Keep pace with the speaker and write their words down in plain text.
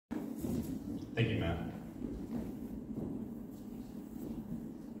Thank you, Matt.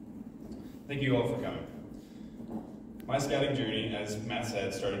 Thank you all for coming. My scouting journey, as Matt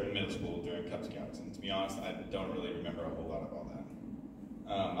said, started in middle school during Cub Scouts, and to be honest, I don't really remember a whole lot of all that.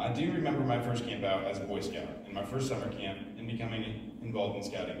 I do remember my first camp out as a Boy Scout, and my first summer camp, and becoming involved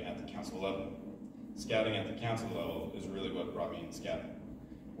in scouting at the council level. Scouting at the council level is really what brought me into scouting.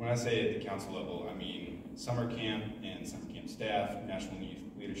 When I say at the council level, I mean summer camp and summer camp staff, national youth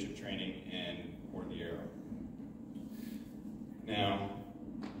leadership training, and Board of the Arrow. Now,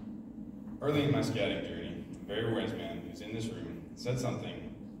 early in my scouting journey, a very wise man who's in this room said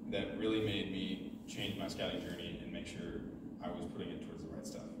something that really made me change my scouting journey and make sure I was putting it towards the right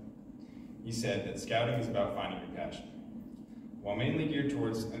stuff. He said that scouting is about finding your passion. While mainly geared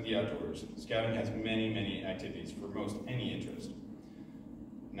towards the outdoors, scouting has many, many activities for most any interest.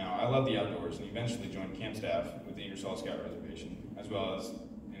 Now, I love the outdoors and eventually joined camp staff with the Ingersoll Scout Reservation, as well as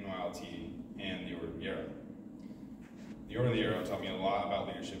NYLT and the Order of the Arrow. The Order of the Arrow taught me a lot about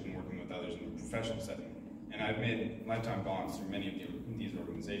leadership and working with others in a professional setting, and I've made lifetime bonds through many of these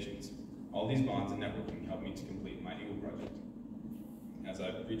organizations. All these bonds and networking helped me to complete my Eagle project, as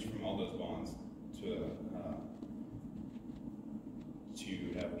I've reached from all those bonds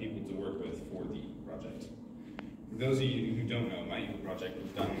to have people to work with for the Eagle project. For those of you who don't know, my Eagle project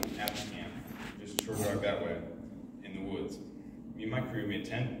was done at the camp, just a short drive that way, in the woods. Me and my crew made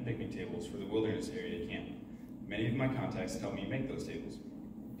 10 picnic tables for the wilderness area camp. Many of my contacts helped me make those tables.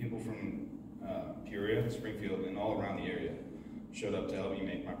 People from Peoria, Springfield, and all around the area showed up to help me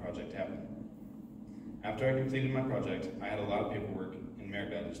make my project happen. After I completed my project, I had a lot of paperwork and merit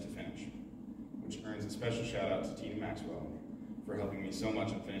badges to finish, which earns a special shout out to Tina Maxwell for helping me so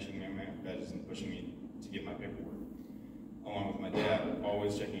much in finishing my merit badges and pushing me to get my paperwork, along with my dad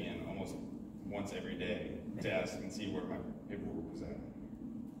always checking in almost once every day to ask and see where my paperwork was at.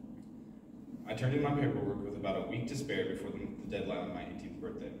 I turned in my paperwork with about a week to spare before the deadline on my 18th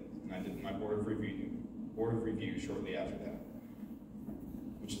birthday, and I did my board of review shortly after that,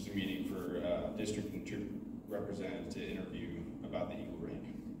 which is a meeting for district and troop representatives to interview about the Eagle rank.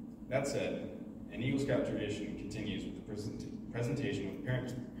 That said, an Eagle Scout tradition continues with the presentation of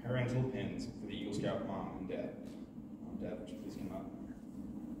parental pins for the Eagle Scout mom and dad. Mom and dad, would you please come up?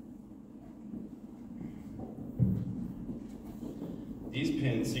 These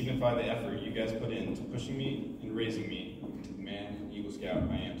pins signify the effort you guys put into pushing me and raising me into the man and Eagle Scout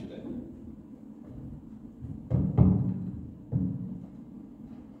I am today.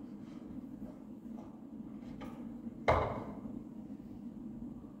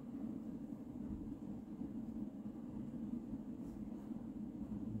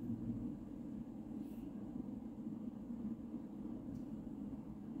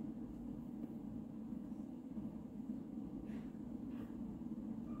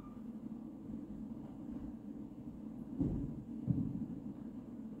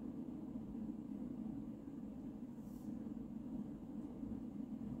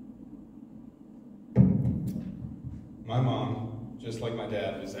 My mom, just like my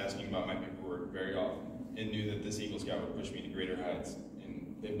dad, was asking about my paperwork very often and knew that this Eagle Scout would push me to greater heights,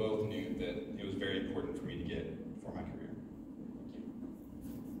 and they both knew that it was very important for me to get for my career.